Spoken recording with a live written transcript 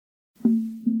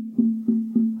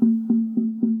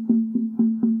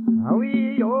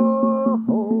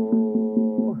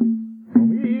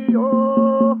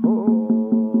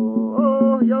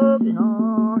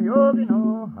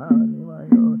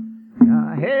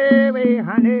we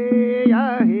honey,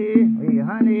 ya he, we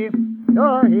honey,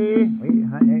 yo he, we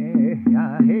honey,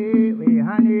 ya he, we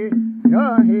honey, yo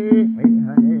he, we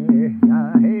honey, ya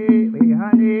he, we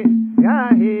honey, ya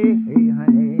he, we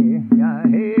honey, ya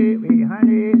he, we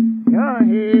honey, ya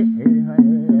he, we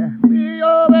honey, we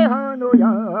oh we hano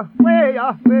ya, we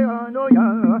hano ya,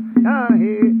 ya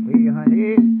he, we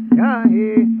honey, ya he,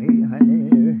 we honey,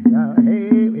 ya he,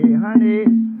 we honey,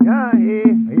 ya he,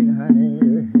 we honey,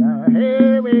 ya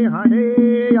he, we honey,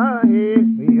 ya he,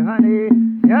 we honey,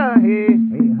 ya he,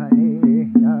 we honey,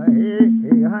 ya he,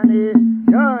 we honey,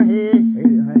 ya he, we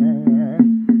honey,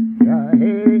 ya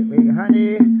he, we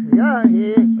honey, ya he,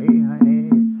 we honey,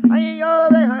 ayo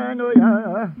we hano ya,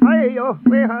 ayo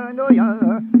we hano ya,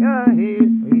 ya he,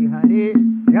 we honey,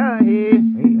 ya he,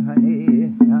 we honey,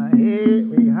 ya he,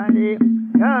 we honey,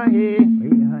 ya he, we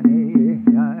honey,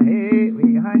 ya he, we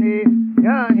honey,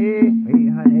 ya he,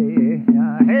 we honey,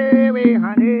 ya he, we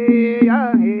honey, ya he, we honey, ya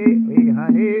he, we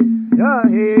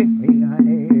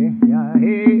honey, ya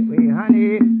he, we honey,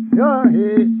 ya he,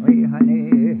 we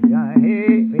honey, ya he,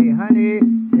 we honey,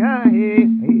 ya he,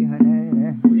 we honey,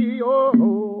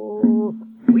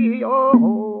 we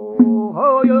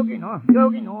oh yogi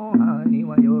no honey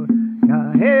wa yo,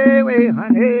 ya he, we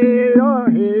honey, ya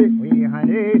he, we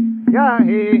honey, ya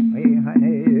he, we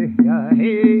honey, ya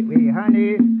he, we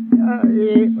honey, ya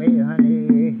he, we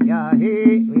honey, ya he,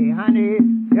 we honey,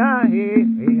 ya he,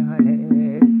 we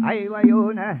honey, ai wa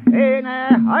yo na,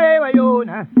 ai wa yo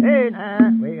na,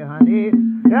 we honey,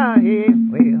 ya he,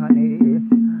 we honey,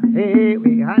 he,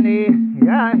 we honey,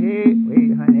 ya he,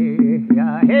 we honey,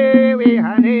 ya he, we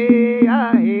honey.